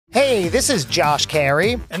Hey, this is Josh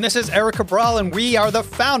Carey. And this is Eric Cabral, and we are the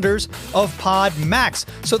founders of PodMax.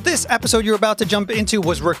 So this episode you're about to jump into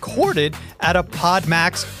was recorded at a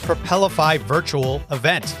PodMax Propelify virtual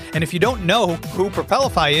event. And if you don't know who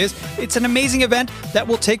Propelify is, it's an amazing event that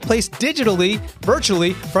will take place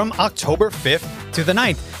virtually from October 5th to the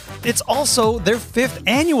 9th. It's also their 5th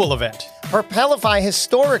annual event. Propelify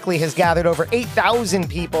historically has gathered over 8,000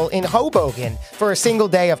 people in Hoboken for a single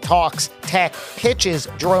day of talks, tech, pitches,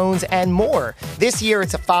 drones, and more. This year,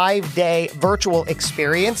 it's a 5-day virtual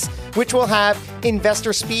experience, which will have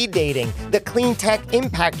investor speed dating, the Clean Tech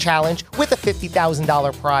Impact Challenge with a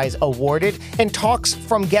 $50,000 prize awarded, and talks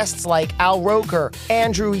from guests like Al Roker,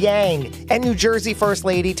 Andrew Yang, and New Jersey First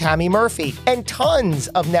Lady Tammy Murphy, and tons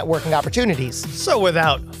of networking opportunities. So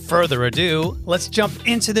without further ado, let's jump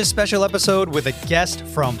into this special episode with a guest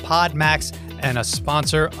from PodMax and a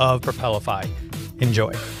sponsor of Propelify.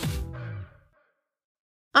 Enjoy.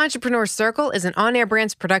 Entrepreneur Circle is an On Air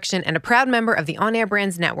Brands production and a proud member of the On Air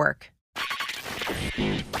Brands Network. You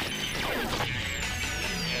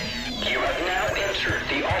have now entered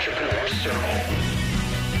the Entrepreneur Circle.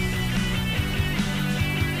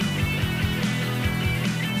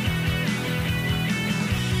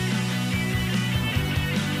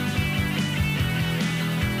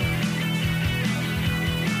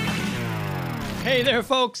 Hey there,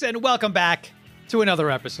 folks, and welcome back to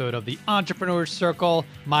another episode of the Entrepreneur Circle.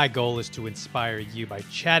 My goal is to inspire you by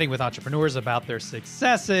chatting with entrepreneurs about their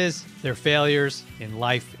successes, their failures in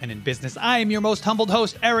life and in business. I am your most humbled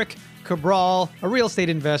host, Eric Cabral, a real estate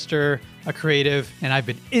investor, a creative, and I've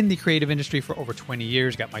been in the creative industry for over 20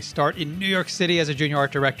 years. Got my start in New York City as a junior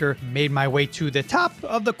art director, made my way to the top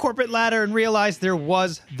of the corporate ladder and realized there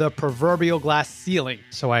was the proverbial glass ceiling.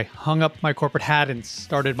 So I hung up my corporate hat and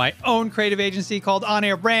started my own creative agency called On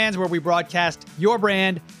Air Brands, where we broadcast your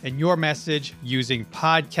brand and your message using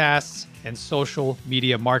podcasts and social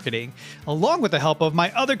media marketing, along with the help of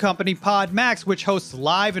my other company, PodMax, which hosts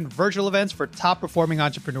live and virtual events for top-performing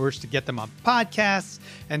entrepreneurs to get them on podcasts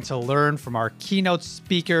and to learn from our keynote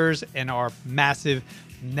speakers and our massive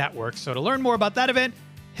network. So to learn more about that event,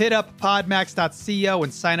 hit up podmax.co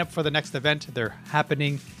and sign up for the next event. They're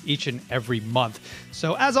happening each and every month.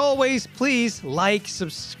 So as always, please like,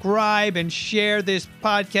 subscribe, and share this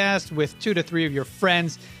podcast with 2 to 3 of your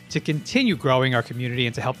friends to continue growing our community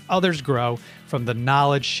and to help others grow from the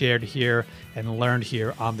knowledge shared here and learned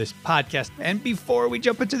here on this podcast. And before we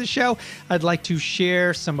jump into the show, I'd like to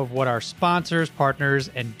share some of what our sponsors, partners,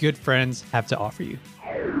 and good friends have to offer you.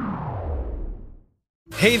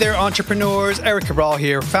 Hey there, entrepreneurs. Eric Cabral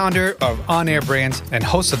here, founder of On Air Brands and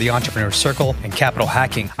host of the Entrepreneur Circle and Capital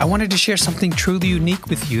Hacking. I wanted to share something truly unique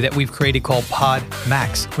with you that we've created called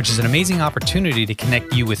PodMax, which is an amazing opportunity to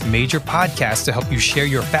connect you with major podcasts to help you share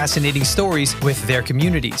your fascinating stories with their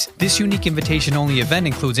communities. This unique invitation-only event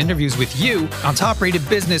includes interviews with you on top-rated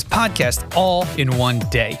business podcasts all in one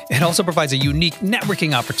day. It also provides a unique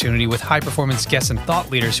networking opportunity with high-performance guests and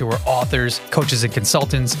thought leaders who are authors, coaches and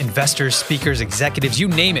consultants, investors, speakers, executives, you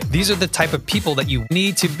name it. These are the type of people that you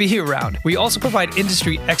need to be around. We also provide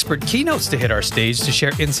industry expert keynotes to hit our stage to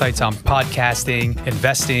share insights on podcasting,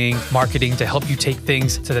 investing, marketing to help you take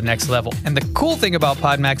things to the next level. And the cool thing about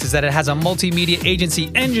PodMax is that it has a multimedia agency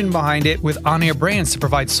engine behind it with On Air Brands to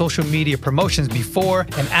provide social media promotions before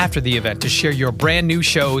and after the event to share your brand new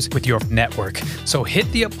shows with your network. So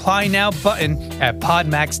hit the apply now button at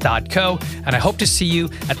podmax.co, and I hope to see you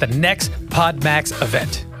at the next PodMax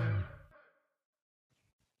event.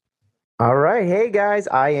 All right. Hey, guys.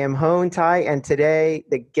 I am Hone Tai, and today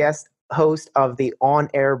the guest host of the On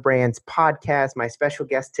Air Brands podcast. My special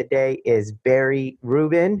guest today is Barry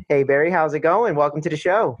Rubin. Hey, Barry, how's it going? Welcome to the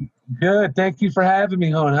show. Good. Thank you for having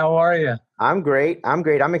me, Hone. How are you? I'm great.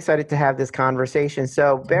 I'm excited to have this conversation.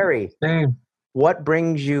 So, Barry, Same. what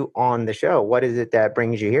brings you on the show? What is it that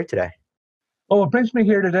brings you here today? Well, what brings me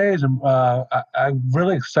here today is I'm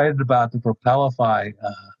really excited about the Propelify.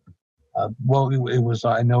 It was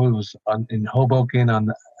in Hoboken on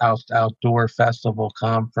the outdoor festival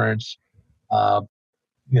conference,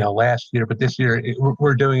 last year, but this year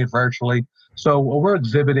we're doing it virtually. So we're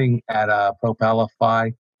exhibiting at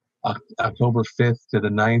Propelify October 5th to the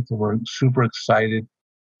 9th, and we're super excited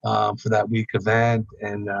for that week event.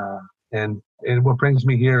 And what brings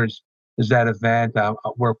me here is that event.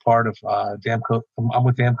 We're part of Damco. I'm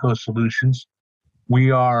with Damco Solutions.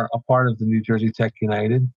 We are a part of the New Jersey Tech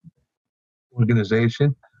United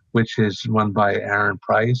organization, which is run by Aaron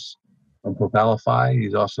Price from Propelify.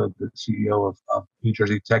 He's also the CEO of New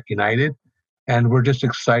Jersey Tech United. And we're just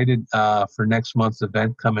excited for next month's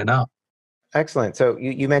event coming up. Excellent. So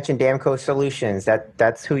you mentioned Damco Solutions.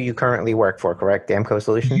 That's who you currently work for, correct? Damco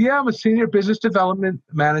Solutions? Yeah, I'm a senior business development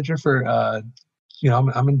manager for,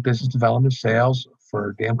 I'm in business development sales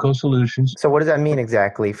for Damco Solutions. So what does that mean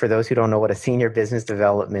exactly for those who don't know what a senior business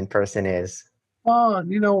development person is?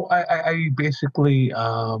 I basically,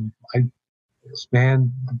 I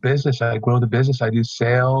expand the business. I grow the business. I do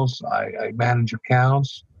sales. I manage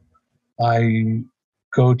accounts. I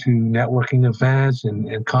go to networking events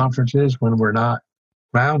and conferences when we're not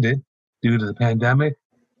grounded due to the pandemic,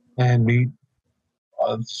 and meet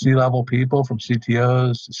C-level people, from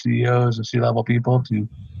CTOs to CEOs and C-level people to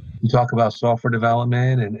talk about software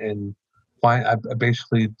development and I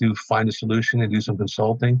basically do find a solution and do some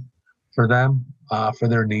consulting for them for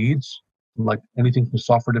their needs, like anything from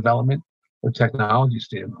software development or technology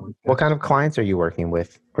standpoint. What kind of clients are you working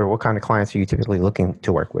with, or what kind of clients are you typically looking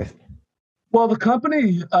to work with? Well, the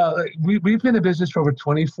company, we've been in business for over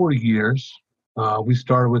 24 years. We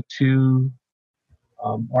started with two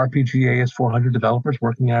RPG AS400 developers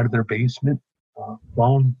working out of their basement.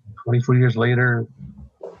 Grown 24 years later,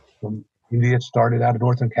 from India, started out of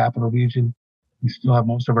Northern Capital Region. We still have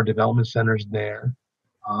most of our development centers there.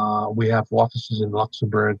 We have offices in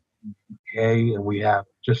Luxembourg, UK, and we have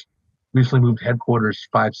just recently moved headquarters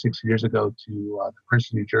 5-6 years ago to the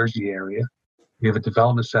Princeton, New Jersey area. We have a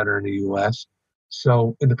development center in the U.S.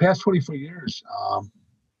 So in the past 24 years, a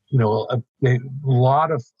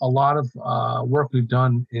lot of work we've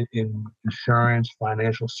done in insurance,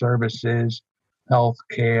 financial services,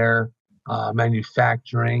 healthcare,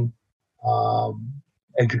 manufacturing,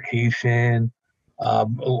 education.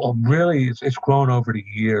 Really, it's grown over the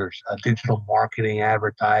years. Digital marketing,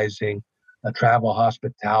 advertising, travel,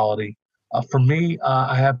 hospitality. For me,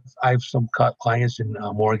 I have some clients in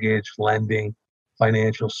mortgage, lending,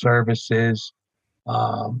 financial services,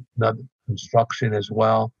 construction as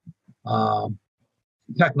well.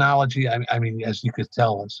 Technology, I mean, as you could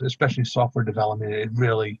tell, especially software development, it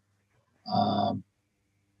really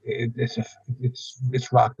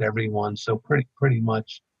it's rocked everyone. So pretty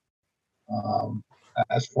much,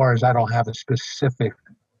 as far as I don't have a specific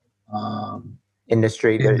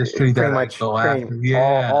Industry that pretty I much go after.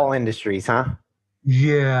 Yeah. all industries, huh?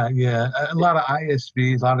 Yeah. A lot of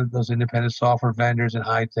ISVs, a lot of those independent software vendors in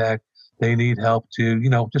high tech, they need help too.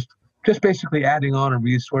 Just basically adding on a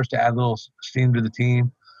resource to add a little steam to the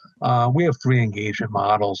team. We have 3 engagement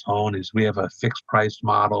models. Hone is we have a fixed price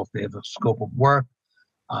model. If they have a scope of work,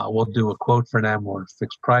 we'll do a quote for them or a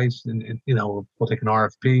fixed price, and we'll take an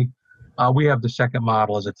RFP. We have the second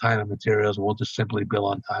model as a time and materials. We'll just simply bill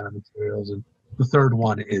on time and materials. And the third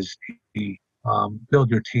one is the build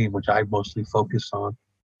your team, which I mostly focus on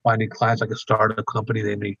finding clients like a startup company.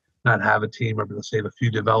 They may not have a team, or let's say have a few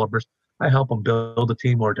developers. I help them build a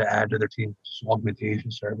team or to add to their team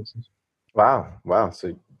augmentation services. Wow. So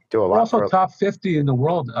you do a lot. We're also top 50 in the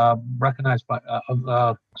world, recognized by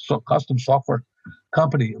custom software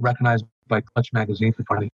company recognized by Clutch Magazine for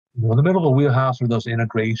 20. In the middle of the wheelhouse are those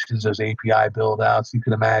integrations, those API build outs. You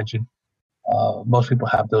can imagine most people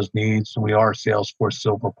have those needs. And we are a Salesforce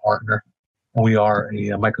Silver partner, and we are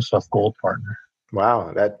a Microsoft Gold partner.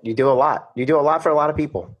 Wow, that you do a lot. You do a lot for a lot of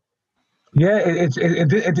people. Yeah,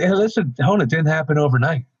 listen, Hone, it didn't happen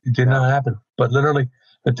overnight. It did not happen. But literally,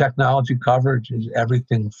 the technology coverage is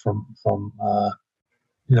everything from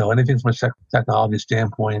anything from a technology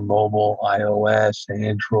standpoint: mobile, iOS,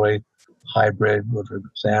 Android, hybrid, whether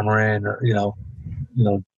it's Xamarin or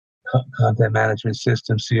content management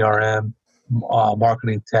system, CRM,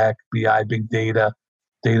 marketing tech, BI, big data,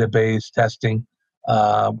 database testing.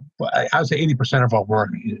 I would say 80% of our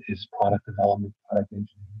work is product development, product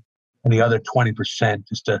engineering. And the other 20%,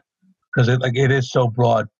 because it is so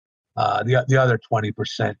broad, the other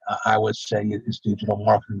 20%, I would say, is digital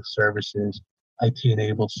marketing services,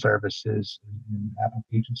 IT-enabled services, and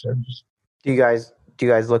application services. Do you guys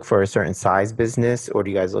look for a certain size business, or do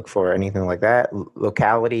you guys look for anything like that?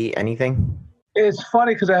 Locality, anything? It's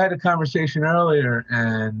funny because I had a conversation earlier,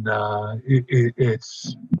 and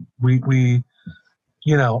we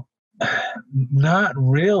not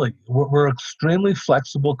really. We're an extremely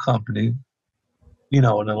flexible company, and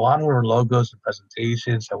a lot of our logos and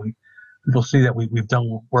presentations. So people see that we've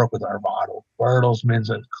done work with our model. Bertelsmann's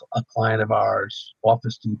a client of ours.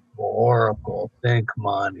 Office Depot, Oracle, Think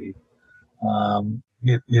Money,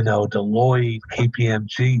 Deloitte,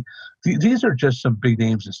 KPMG. These are just some big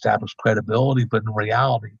names, established credibility. But in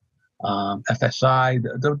reality, FSI.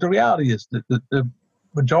 The reality is that the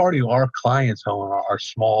majority of our clients are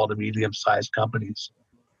small to medium-sized companies.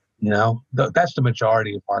 That's the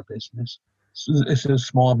majority of our business. So it's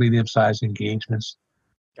small, medium-sized engagements.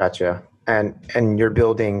 Gotcha. And you're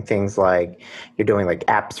building things like you're doing like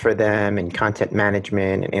apps for them and content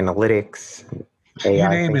management and analytics, You AI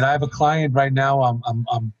name things. it. I have a client right now.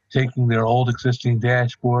 I'm taking their old existing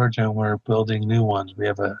dashboards and we're building new ones. We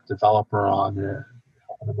have a developer on there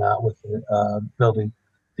helping them out with building,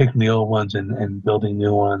 taking the old ones and building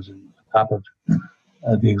new ones and on top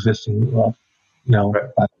of the existing. Right.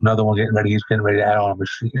 Another one getting ready. He's getting ready to add on a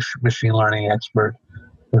machine learning expert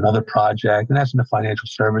for another project, and that's in the financial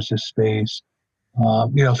services space.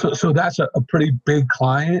 So that's a pretty big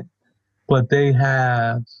client, but they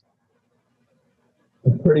have a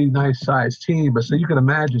pretty nice sized team. But so you can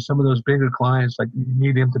imagine some of those bigger clients, like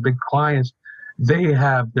medium to big clients, they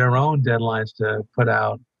have their own deadlines to put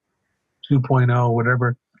out 2.0,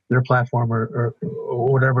 whatever their platform or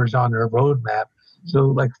whatever's on their roadmap. So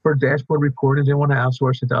like for dashboard reporting, they want to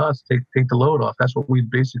outsource it to us, take the load off. That's what we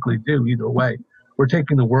basically do either way. We're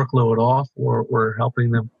taking the workload off, or we're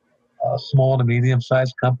helping them, a small to medium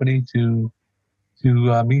sized company to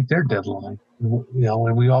meet their deadline.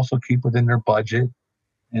 And we also keep within their budget.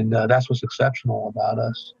 And that's what's exceptional about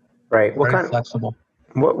us. Right. What Very kind? flexible.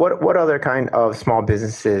 What other kind of small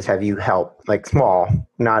businesses have you helped? Like small,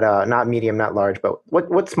 not medium, not large, but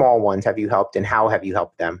what small ones have you helped, and how have you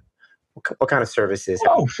helped them? What kind of services?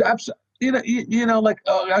 Oh, absolutely. Like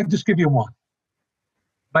I'll just give you one.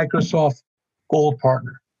 Microsoft Gold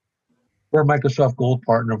Partner. We're a Microsoft Gold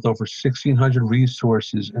Partner with over 1,600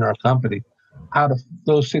 resources in our company. Out of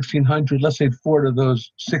those 1,600, let's say 4 to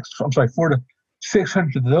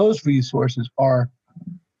 600 of those resources are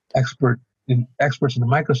experts in the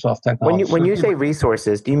Microsoft technology. When you say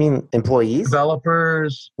resources, do you mean employees?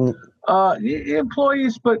 Developers,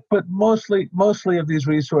 employees, but mostly of these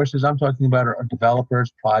resources I'm talking about are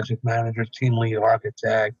developers, project managers, team lead,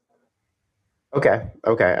 architect. Okay.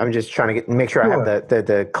 I'm just trying to make sure I have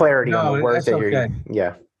the clarity on the words that you're using.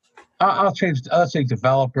 Yeah. I'll say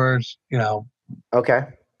developers. Okay.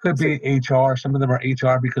 Could be HR. Some of them are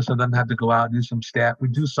HR because some of them have to go out and do some staff. We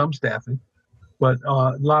do some staffing, but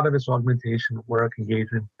a lot of it's augmentation work,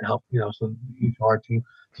 engagement to help. So the HR team.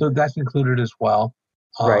 So that's included as well.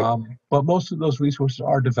 Right. But most of those resources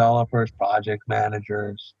are developers, project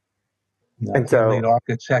managers, And so, lead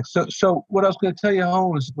architects. So what I was going to tell you,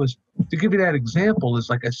 Holmes, was to give you that example is,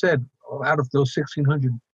 like I said, out of those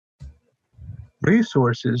 1,600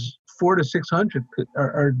 resources, 400 to 600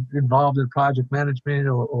 are involved in project management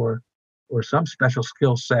or some special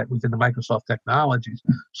skill set within the Microsoft technologies.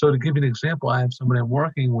 So to give you an example, I have someone I'm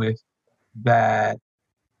working with that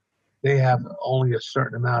they have only a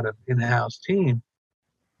certain amount of in-house team.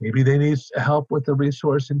 Maybe they need help with the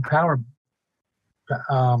resource in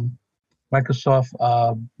Microsoft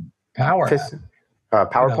Power app.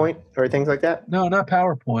 PowerPoint or things like that? No, not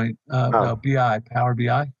PowerPoint. No, BI, Power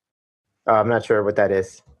BI. I'm not sure what that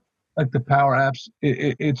is. Like the Power apps,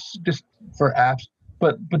 it's just for apps.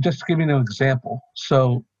 But just to give you an example,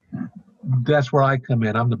 so that's where I come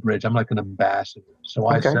in. I'm the bridge. I'm like an ambassador. So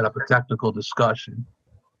I set up a technical discussion.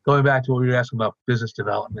 Going back to what we were asking about business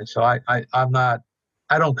development. So I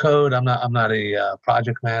don't code. I'm not a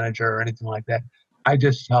project manager or anything like that. I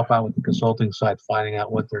just help out with the consulting side, finding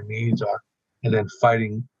out what their needs are, and then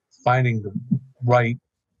finding the right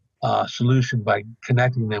solution by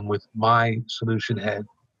connecting them with my solution head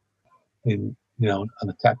on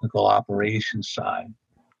the technical operations side.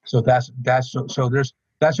 So that's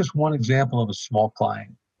just one example of a small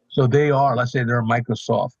client. So let's say they're a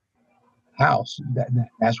Microsoft house.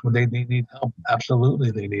 That's where they need help.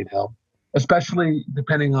 Absolutely, they need help, especially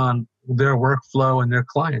depending on their workflow and their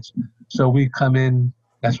clients. So we come in.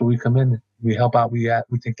 That's where we come in. We help out. We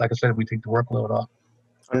take, like I said, we take the workload off.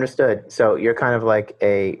 Understood. So you're kind of like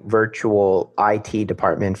a virtual IT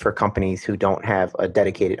department for companies who don't have a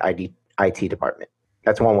dedicated IT department.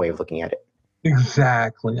 That's one way of looking at it.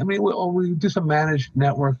 Exactly. I mean, we do some managed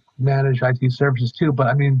IT services too, but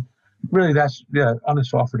I mean, really that's, on the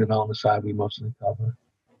software development side, we mostly cover.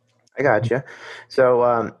 I gotcha.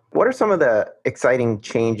 So what are some of the exciting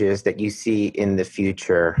changes that you see in the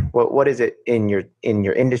future? What is it in your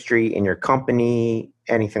industry, in your company,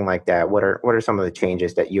 anything like that? What are some of the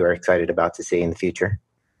changes that you are excited about to see in the future?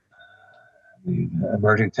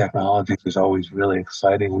 Emerging technologies is always really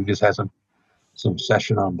exciting. We just had some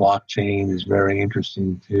session on blockchain is very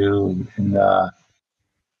interesting too, and the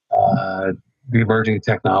emerging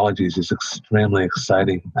technologies is extremely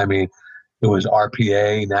exciting. I mean, it was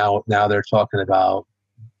RPA. Now they're talking about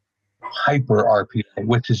hyper RPA,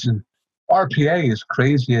 which is RPA is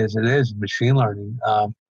crazy as it is machine learning,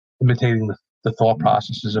 imitating the thought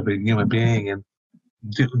processes of a human being and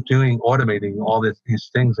automating all these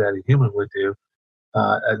things that a human would do.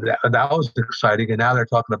 That was exciting. And now they're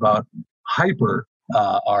talking about hyper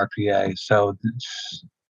RPA. So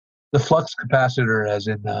the flux capacitor, as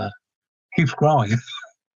in, keeps growing.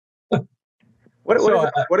 What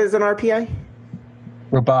is an RPA?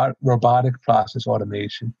 Robotic process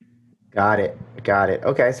automation. Got it.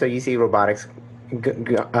 Okay, so you see robotics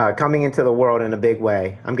coming into the world in a big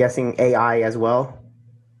way. I'm guessing AI as well.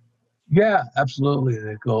 Yeah, absolutely.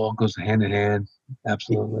 It goes hand in hand.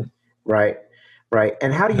 Absolutely. Right.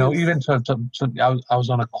 And how do you? Even so, I was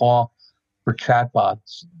on a call for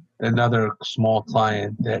chatbots. Another small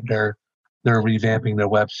client that they're revamping their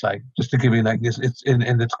website. Just to give you like this,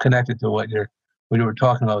 it's connected to what you were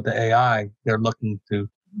talking about, the AI. They're looking to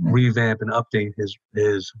revamp and update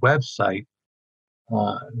his website.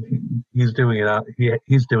 He's doing it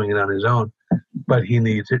he's doing it on his own, but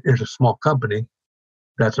there's a small company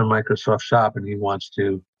that's a Microsoft shop, and he wants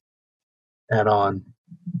to add on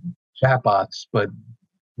chatbots, but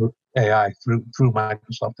AI through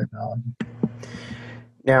Microsoft technology.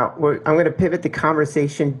 Now, I'm going to pivot the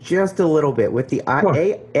conversation just a little bit with the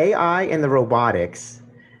AI and the robotics.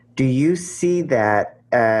 Do you see that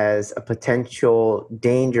as a potential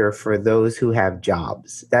danger for those who have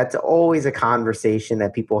jobs? That's always a conversation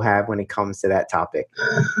that people have when it comes to that topic,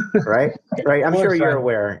 right? I'm sure you're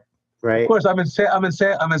aware, right? Of course, I'm in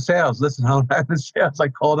sales. Listen, I'm in sales. I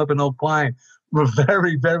called up an old client from a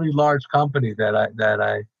very, very large company that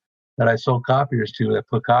I sold copiers to, that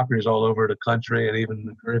put copiers all over the country and even in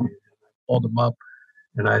the Caribbean. I called them up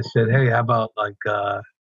and I said, hey, how about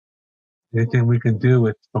anything we can do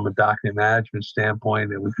from a document management standpoint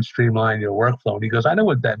that we can streamline your workflow? And he goes, I know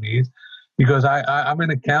what that means. He goes, I'm in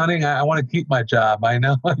accounting. I want to keep my job. I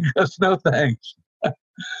know. He goes, no thanks.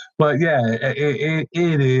 But yeah, it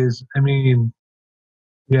is. I mean,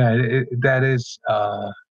 yeah, that is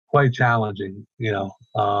quite challenging,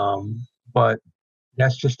 but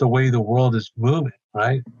that's just the way the world is moving,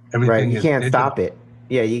 right? Everything you can't stop it.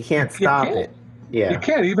 Yeah, you can't stop it. Yeah, you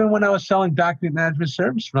can't. Even when I was selling document management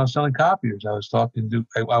service, when I was selling copiers, I walked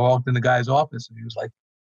in the guy's office and he was like,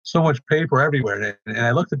 so much paper everywhere. And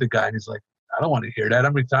I looked at the guy and he's like, I don't want to hear that.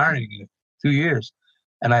 I'm retiring in 2 years.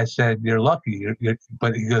 And I said, you're lucky.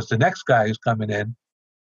 But he goes, the next guy who's coming in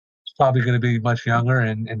is probably going to be much younger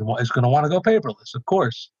and is going to want to go paperless, of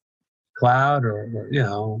course. Cloud or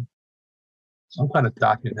some kind of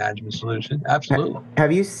document management solution. Absolutely.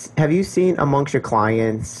 Have you seen amongst your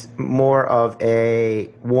clients more of a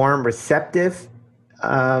warm, receptive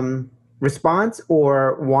response,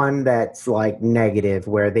 or one that's like negative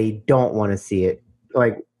where they don't want to see it?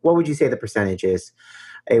 Like, what would you say the percentage is?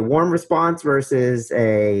 A warm response versus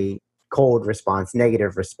a cold response,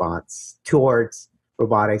 negative response towards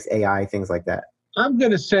robotics, AI, things like that? I'm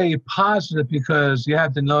going to say positive, because you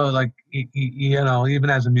have to know, like, even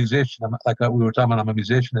as a musician, we were talking about, I'm a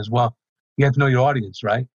musician as well. You have to know your audience,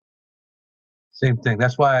 right? Same thing.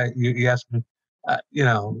 That's why you asked me,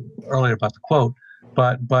 earlier about the quote.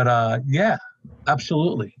 But yeah,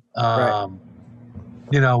 absolutely. Right.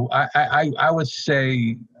 I would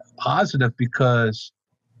say positive, because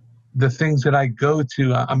the things that I go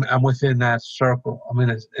to, I'm within that circle. I'm in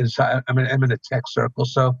a tech circle.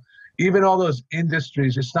 So even all those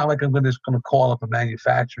industries, it's not like I'm just going to call up a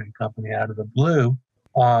manufacturing company out of the blue.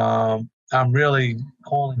 I'm really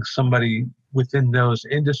calling somebody within those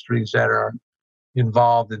industries that are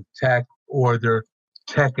involved in tech, or they're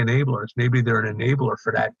tech enablers. Maybe they're an enabler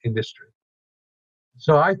for that industry.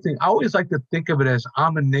 So I always like to think of it as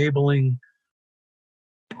I'm enabling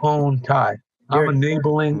Hone Tai. I'm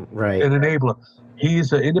enabling an enabler.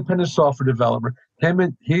 He's an independent software developer. Him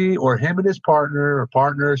and his partner or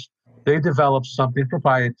partners, they develop something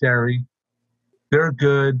proprietary. They're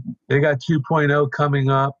good. They got 2.0 coming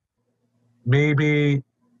up. Maybe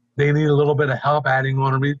they need a little bit of help adding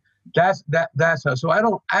on a read. That's how. So I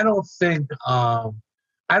don't think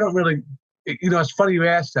I don't really. It's funny you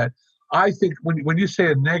asked that. I think when you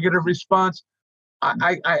say a negative response,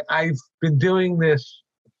 I've been doing this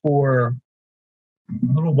for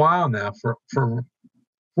a little while now, for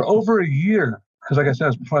over a year, because like I said, I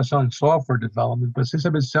was before selling software development, but since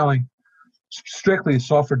I've been selling strictly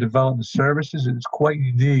software development services, it's quite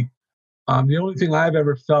unique. The only thing I've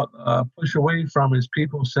ever felt push away from is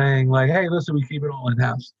people saying like, hey, listen, we keep it all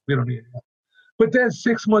in-house. We don't need it. But then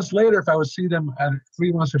 6 months later, if I would see them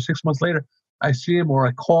 3 months or 6 months later, I see them or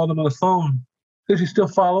I call them on the phone, because you still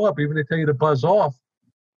follow up, even if they tell you to buzz off.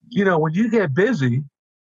 When you get busy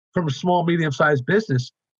from a small, medium-sized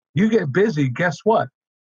business, you get busy, guess what?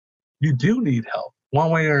 You do need help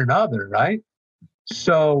one way or another, right?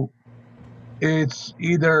 So it's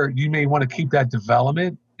either you may want to keep that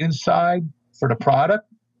development inside for the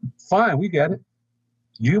product. Fine, we get it.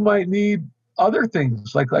 You might need other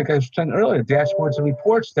things, like I was saying earlier, dashboards and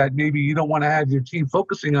reports that maybe you don't want to have your team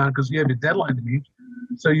focusing on because you have a deadline to meet.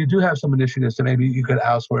 So you do have some initiatives that maybe you could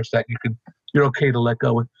outsource that you're okay to let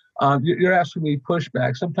go. You're asking me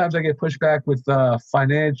pushback. Sometimes I get pushback with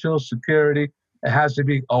financial security. It has to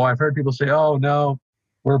be, I've heard people say, oh, no,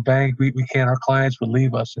 we're a bank. We can't. Our clients would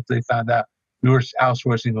leave us if they found out we were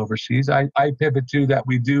outsourcing overseas. I pivot to that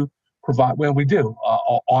we do provide, we do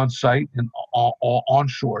on-site and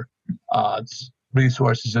onshore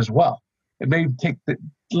resources as well. It may take a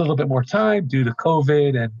little bit more time due to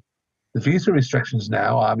COVID and the visa restrictions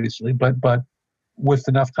now, obviously, but with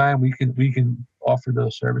enough time, we can offer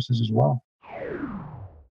those services as well.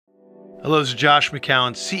 Hello, this is Josh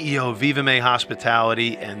McCowan, CEO of Viva May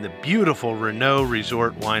Hospitality and the beautiful Renault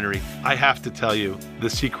Resort Winery. I have to tell you, the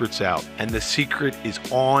secret's out, and the secret is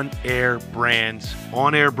On Air Brands.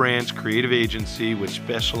 On Air Brands creative agency, which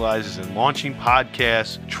specializes in launching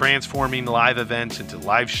podcasts, transforming live events into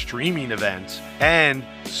live streaming events, and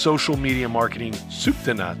social media marketing soup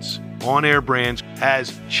to nuts. On Air Brands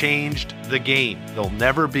has changed the game. There'll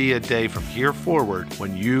never be a day from here forward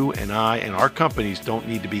when you and I and our companies don't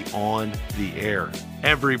need to be on the air.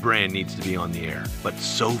 Every brand needs to be on the air, but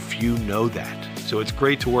so few know that. So it's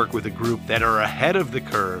great to work with a group that are ahead of the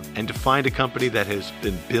curve and to find a company that has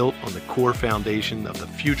been built on the core foundation of the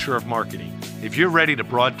future of marketing. If you're ready to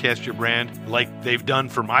broadcast your brand like they've done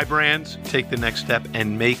for my brands, take the next step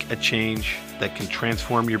and make a change that can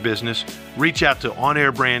transform your business. Reach out to On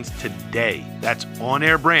Air Brands today. That's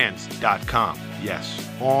onairbrands.com. Yes,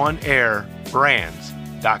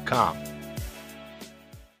 onairbrands.com.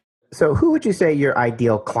 So who would you say your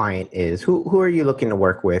ideal client is? Who are you looking to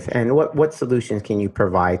work with, and what solutions can you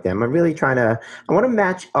provide them? I want to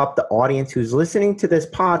match up the audience who's listening to this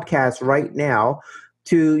podcast right now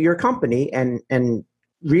to your company and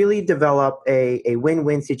really develop a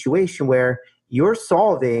win-win situation where you're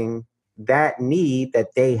solving that need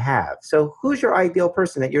that they have. So who's your ideal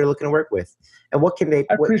person that you're looking to work with, and what can you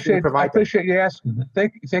provide them? I appreciate you asking.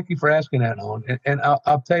 Thank you for asking that, Owen. And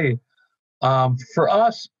I'll tell you, for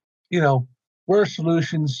us, we're a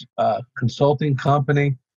solutions consulting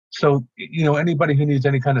company. So, anybody who needs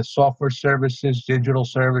any kind of software services, digital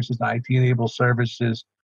services, IT-enabled services,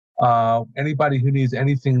 anybody who needs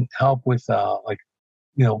anything help with, like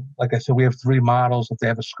I said, we have 3 models. If they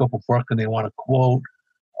have a scope of work and they want to quote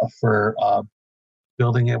for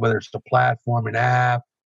building it, whether it's a platform, an app,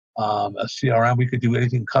 a CRM, we could do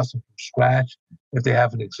anything custom from scratch. If they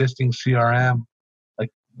have an existing CRM, like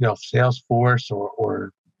Salesforce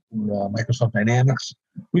or Microsoft Dynamics,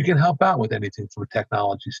 we can help out with anything from a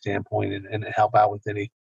technology standpoint and help out with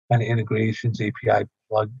any kind of integrations, API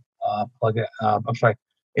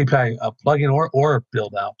API plug-in or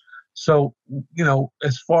build out. So,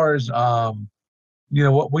 as far as,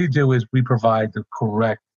 what we do is we provide the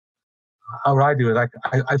correct, how I do it,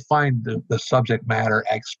 I find the subject matter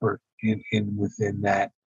expert within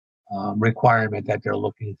that requirement that they're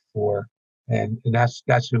looking for. And that's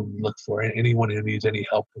who we look for. Anyone who needs any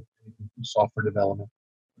help with software development,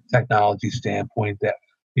 technology standpoint, that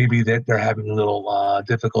maybe that they're having a little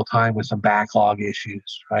difficult time with some backlog issues,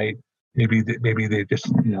 right? Maybe they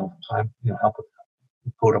just help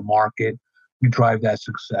go to market. We drive that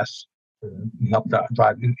success. We help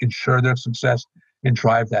ensure their success and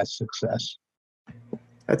drive that success.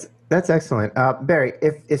 That's excellent, Barry.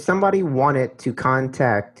 If somebody wanted to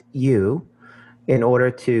contact you in order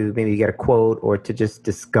to maybe get a quote or to just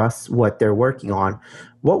discuss what they're working on,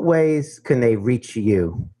 what ways can they reach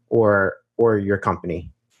you or your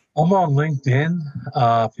company? I'm on LinkedIn.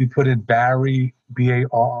 If you put in Barry, Barry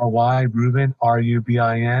Rubin,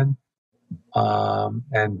 Rubin,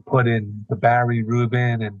 and put in the Barry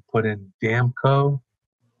Rubin and put in Damco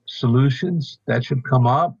Solutions, that should come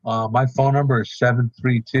up. My phone number is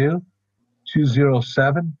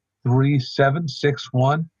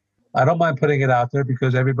 732-207-3761. I don't mind putting it out there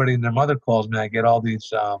because everybody and their mother calls me. I get all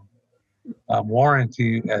these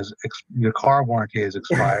warranty as your car warranty is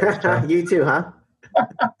expired. So. You too, huh?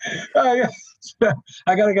 Yeah.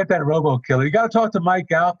 I got to get that robo killer. You got to talk to Mike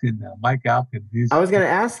Alkin now. Mike Alkin. I was going to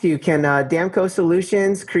ask you, can Damco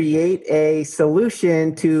Solutions create a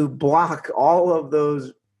solution to block all of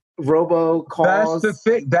those robo calls? That's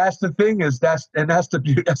the thing.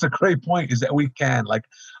 That's a great point. Is that we can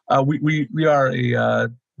we are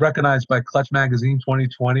recognized by Clutch Magazine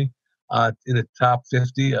 2020 in the top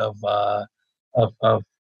 50 of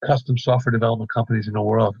custom software development companies in the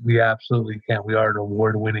world. We absolutely can. We are an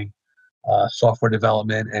award-winning software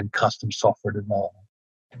development and custom software development.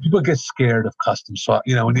 People get scared of custom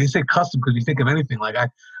software. When you say custom, because you think of anything like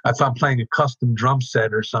if I'm playing a custom drum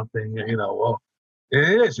set or something,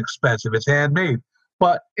 It is expensive. It's handmade.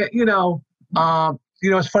 But, it's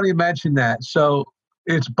funny you mentioned that. So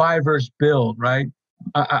it's buy versus build, right?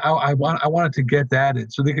 I wanted to get that in.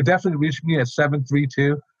 So they could definitely reach me at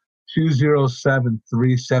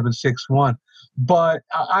 732-207-3761. But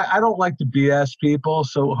I don't like to BS people.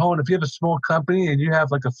 So, Hone, if you have a small company and you have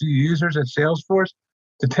like a few users at Salesforce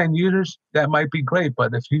to 10 users, that might be great.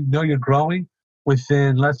 But if you know you're growing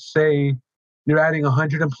within, let's say, you're adding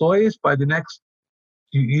 100 employees by the next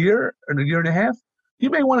year or a year and a half, you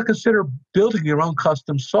may want to consider building your own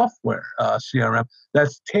custom software CRM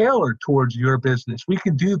that's tailored towards your business. We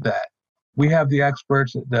can do that. We have the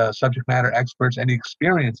experts, the subject matter experts, and the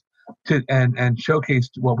experience to and showcase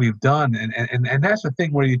what we've done. And that's the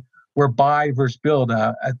thing where we're buy versus build.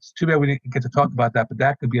 It's too bad we didn't get to talk about that, but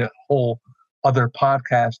that could be a whole other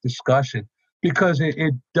podcast discussion, because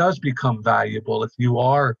it does become valuable if you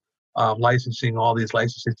are licensing all these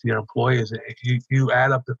licenses to your employees. You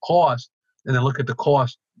add up the cost and then look at the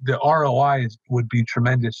cost. The ROI would be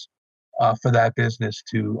tremendous for that business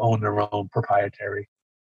to own their own proprietary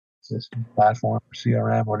system, platform,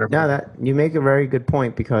 CRM, whatever. No, that you make a very good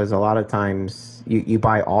point, because a lot of times you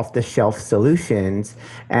buy off-the-shelf solutions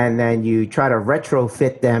and then you try to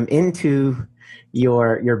retrofit them into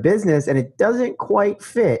your business, and it doesn't quite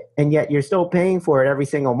fit, and yet you're still paying for it every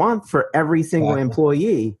single month for every single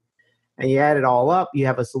employee. And you add it all up, you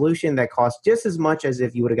have a solution that costs just as much as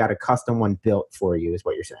if you would have got a custom one built for you, is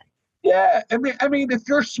what you're saying. Yeah, I mean, if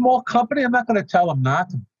you're a small company, I'm not going to tell them not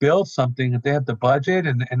to build something if they have the budget,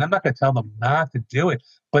 and I'm not going to tell them not to do it.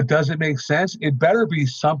 But does it make sense? It better be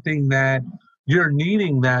something that you're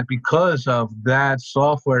needing that because of that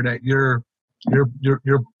software that you're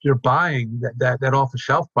buying, that off the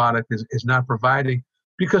shelf product is not providing.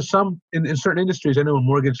 Because some in certain industries, I know in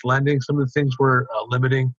mortgage lending, some of the things we're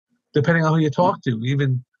limiting, depending on who you talk to.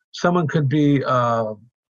 Even someone could be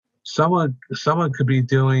someone could be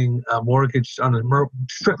doing a mortgage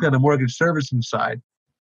strictly on the mortgage servicing side,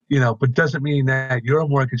 but doesn't mean that you're a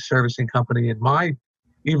mortgage servicing company. And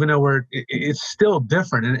even though it's still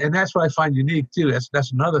different, and that's what I find unique too.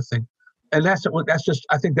 That's another thing, and I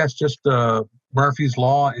think that's just Murphy's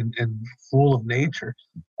Law and rule of nature.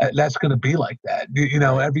 That's going to be like that.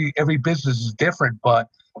 Every business is different, but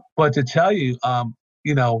to tell you,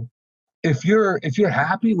 if you're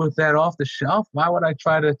happy with that off the shelf, why would I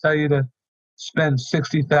try to tell you to spend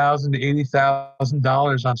 $60,000 to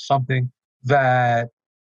 $80,000 on something that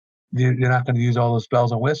you're not going to use all those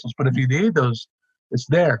bells and whistles? But if you need those, it's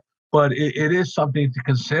there. But it is something to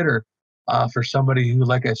consider for somebody who,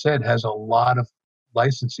 like I said, has a lot of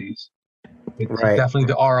licensees. It's definitely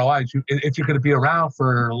the ROI. If you're going to be around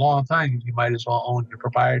for a long time, you might as well own your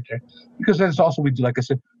proprietary. Because that's also, like I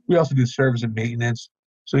said, we also do service and maintenance.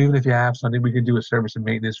 So even if you have something, we can do a service and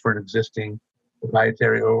maintenance for an existing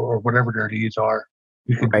proprietary or whatever their needs are.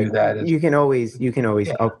 You can do that. You can always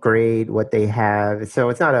upgrade what they have. So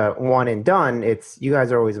it's not a one and done. You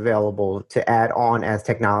guys are always available to add on as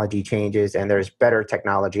technology changes, and there's better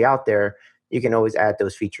technology out there. You can always add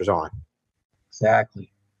those features on.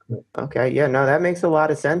 Exactly. Okay. Yeah. No, that makes a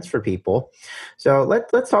lot of sense for people. So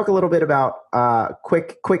let's talk a little bit about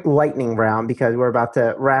quick lightning round, because we're about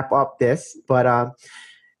to wrap up this. But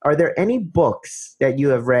are there any books that you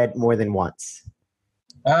have read more than once?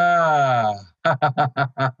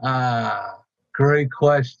 Great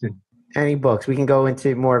question. Any books? We can go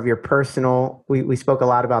into more of your personal. We spoke a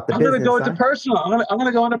lot about the business. I'm going to go into personal. I'm going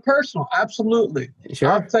to go into personal. Absolutely.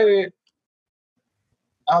 Sure.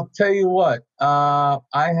 I'll tell you what. I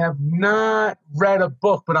have not read a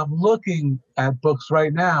book, but I'm looking at books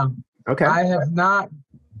right now. Okay. I have not.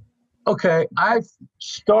 Okay. I've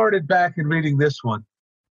started back in reading this one.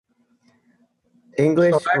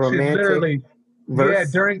 English, so actually, romantic. Literally,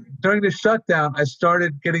 verse? Yeah, during the shutdown, I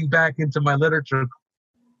started getting back into my literature.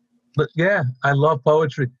 But yeah, I love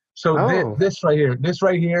poetry. So this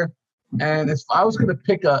right here, and if I was going to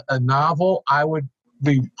pick a novel, I would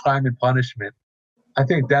be Crime and Punishment. I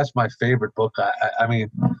think that's my favorite book. I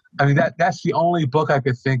mean that's the only book I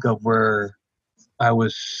could think of where I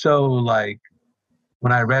was so like,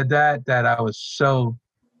 when I read that I was so,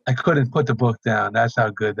 I couldn't put the book down. That's how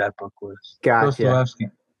good that book was. Gotcha. Dostoevsky,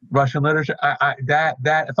 Russian literature. That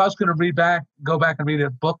if I was going to go back and read a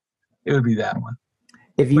book, it would be that one.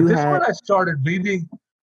 This one I started reading.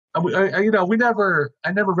 I never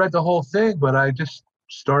read the whole thing, but I just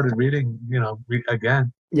started reading.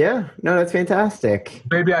 Again. Yeah. No, that's fantastic.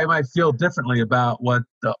 Maybe I might feel differently about what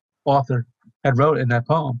the author had wrote in that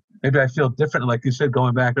poem. Maybe I feel differently, like you said,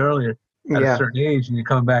 going back earlier at a certain age, and you're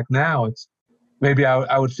coming back now. Maybe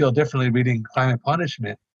I would feel differently reading Crime and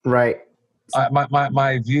Punishment. Right.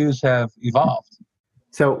 My views have evolved.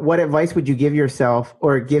 So what advice would you give yourself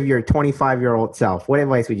or give your 25-year-old self? What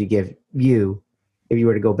advice would you give you if you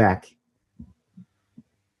were to go back?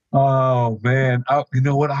 Oh man, you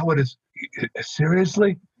know what I would have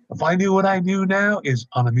seriously, if I knew what I knew now is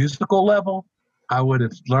on a musical level, I would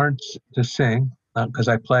have learned to sing because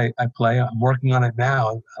I play. I'm working on it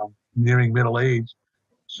now. I'm nearing middle age,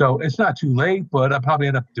 so it's not too late. But I probably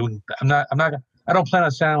end up doing. I don't plan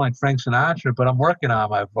on sounding like Frank Sinatra, but I'm working on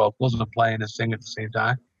my vocals and playing and singing at the same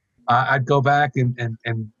time. I'd go back and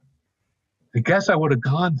I guess I would have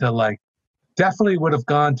gone to definitely would have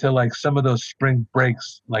gone to some of those spring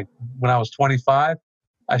breaks, like when I was 25.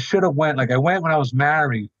 I should have went, I went when I was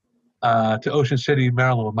married to Ocean City,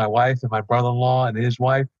 Maryland with my wife and my brother-in-law and his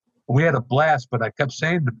wife. And we had a blast, but I kept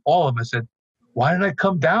saying to all of them, I said, why did I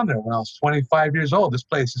come down there when I was 25 years old? This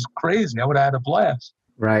place is crazy. I would have had a blast.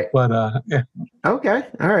 Right. But, yeah. Okay.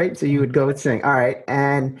 All right. So you would go and sing. All right.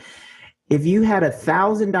 And if you had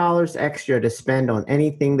 $1,000 extra to spend on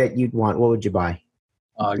anything that you'd want, what would you buy?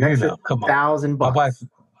 Come on. $1,000. I'll buy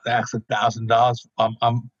that's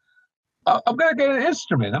 $1,000. I'm gonna get an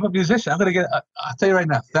instrument. I'm a musician. I'm gonna get. I'll tell you right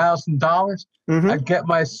now, $1,000. I'd get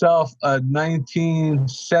myself a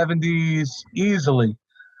 1970s easily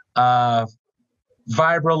Vibrolux,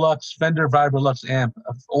 Fender Vibrolux amp,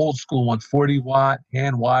 an old school one, 40-watt,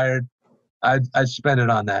 hand wired. I'd spend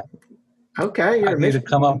it on that. Okay. I need to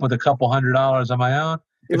come up with a couple $100 on my own.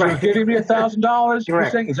 If you're giving me $1,000, you're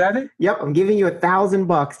saying, is that it? Yep, I'm giving you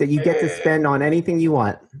 $1,000 that you get to spend on anything you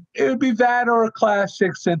want. It would be that or a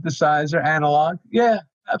classic synthesizer, analog. Yeah,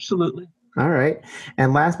 absolutely. All right.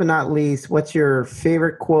 And last but not least, what's your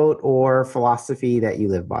favorite quote or philosophy that you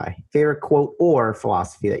live by? Favorite quote or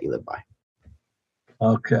philosophy that you live by?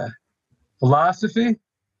 Okay. Philosophy,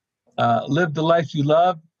 live the life you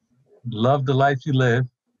love the life you live.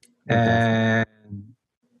 And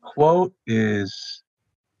quote is,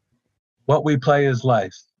 what we play is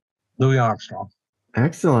life. Louis Armstrong.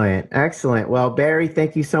 Excellent. Excellent. Well, Barry,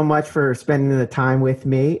 thank you so much for spending the time with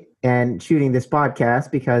me and shooting this podcast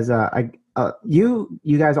because you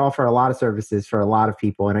guys offer a lot of services for a lot of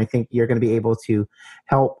people. And I think you're going to be able to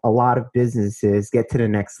help a lot of businesses get to the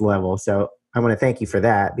next level. So I want to thank you for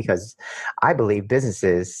that because I believe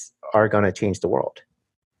businesses are going to change the world.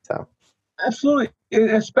 So. Absolutely.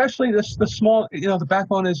 Especially the small, the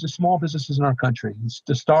backbone is the small businesses in our country. It's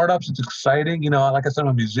the startups, it's exciting. Like I said, I'm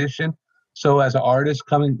a musician. So as an artist,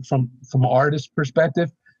 coming from an artist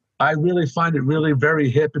perspective, I really find it really very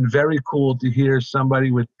hip and very cool to hear somebody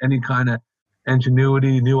with any kind of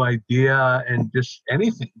ingenuity, new idea, and just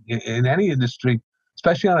anything in any industry,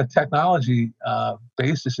 especially on a technology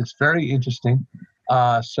basis. It's very interesting.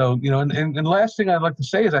 And the last thing I'd like to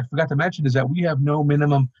say is I forgot to mention is that we have no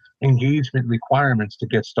minimum engagement requirements to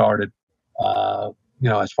get started,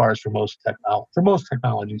 as far as for most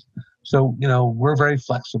technologies. So, we're very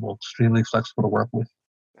flexible, extremely flexible to work with.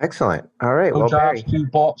 Excellent. All right. No jobs too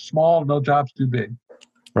small, no jobs too big.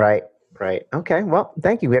 Right. Okay. Well,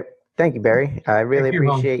 thank you. Thank you, Barry. I really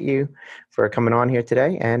appreciate you for coming on here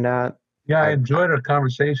today. And I enjoyed our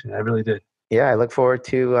conversation. I really did. Yeah, I look forward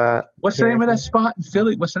to. What's the name of that spot in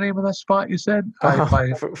Philly? What's the name of that spot you said? For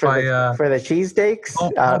the cheesesteaks?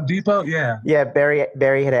 Home Depot, yeah. Yeah,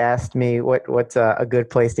 Barry had asked me what's a good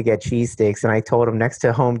place to get cheesesteaks, and I told him next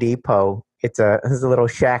to Home Depot, there's a little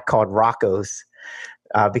shack called Rocco's.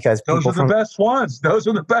 Because those are the best ones. Those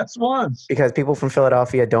are the best ones. Because people from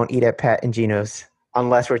Philadelphia don't eat at Pat and Gino's.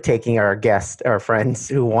 Unless we're taking our guests, our friends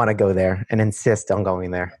who want to go there and insist on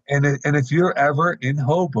going there. And if you're ever in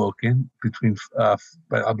Hoboken between, I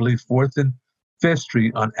believe, 4th and 5th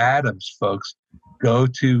Street on Adams, folks, go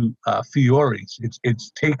to Fiore's.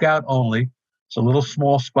 It's takeout only. It's a little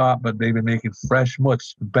small spot, but they've been making fresh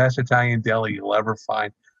mutts, the best Italian deli you'll ever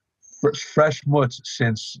find. Fresh mutts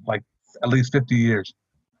since at least 50 years.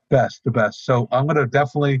 The best. So I'm going to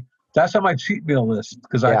definitely, that's on my cheat meal list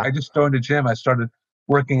because I just joined the gym. I started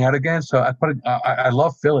working out again. So I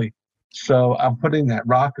love Philly. So I'm putting that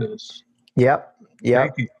Rocco's. Yep.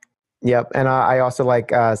 Thank you. Yep. And I also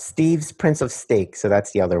like Steve's Prince of Steak. So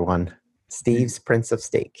that's the other one. Steve's Prince of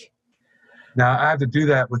Steak. Now I have to do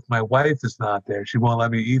that with my wife is not there. She won't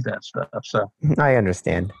let me eat that stuff. So I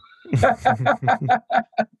understand.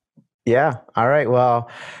 Yeah. All right. Well,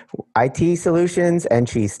 IT solutions and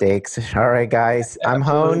cheesesteaks. All right, guys. I'm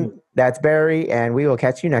Hone. That's Barry. And we will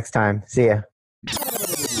catch you next time. See ya.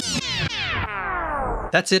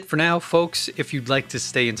 That's it for now, folks. If you'd like to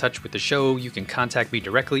stay in touch with the show, you can contact me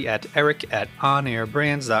directly at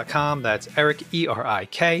eric@onairbrands.com. That's Eric,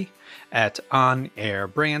 ERIK,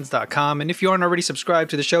 @onairbrands.com. And if you aren't already subscribed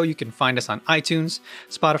to the show, you can find us on iTunes,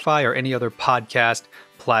 Spotify, or any other podcast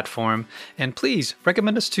platform. And please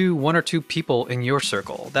recommend us to one or two people in your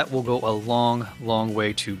circle. That will go a long, long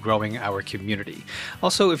way to growing our community.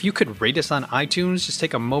 Also, if you could rate us on iTunes, just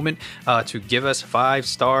take a moment to give us 5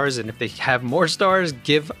 stars. And if they have more stars,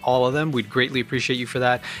 give all of them. We'd greatly appreciate you for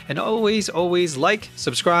that. And always, always like,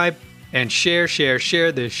 subscribe, and share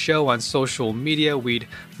this show on social media. We'd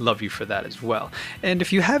love you for that as well. And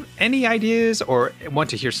if you have any ideas or want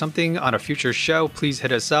to hear something on a future show, please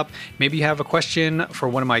hit us up. Maybe you have a question for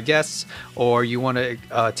one of my guests, or you want to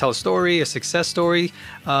tell a story, a success story.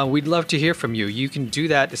 We'd love to hear from you. You can do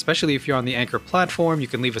that, especially if you're on the Anchor platform. You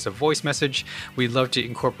can leave us a voice message. We'd love to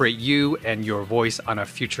incorporate you and your voice on a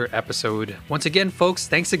future episode. Once again, folks,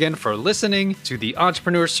 thanks again for listening to the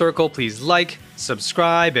Entrepreneur Circle. Please like,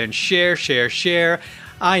 subscribe, and share.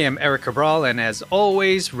 I am Eric Cabral, and as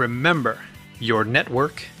always, remember, your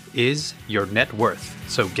network is your net worth.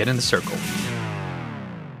 So get in the circle.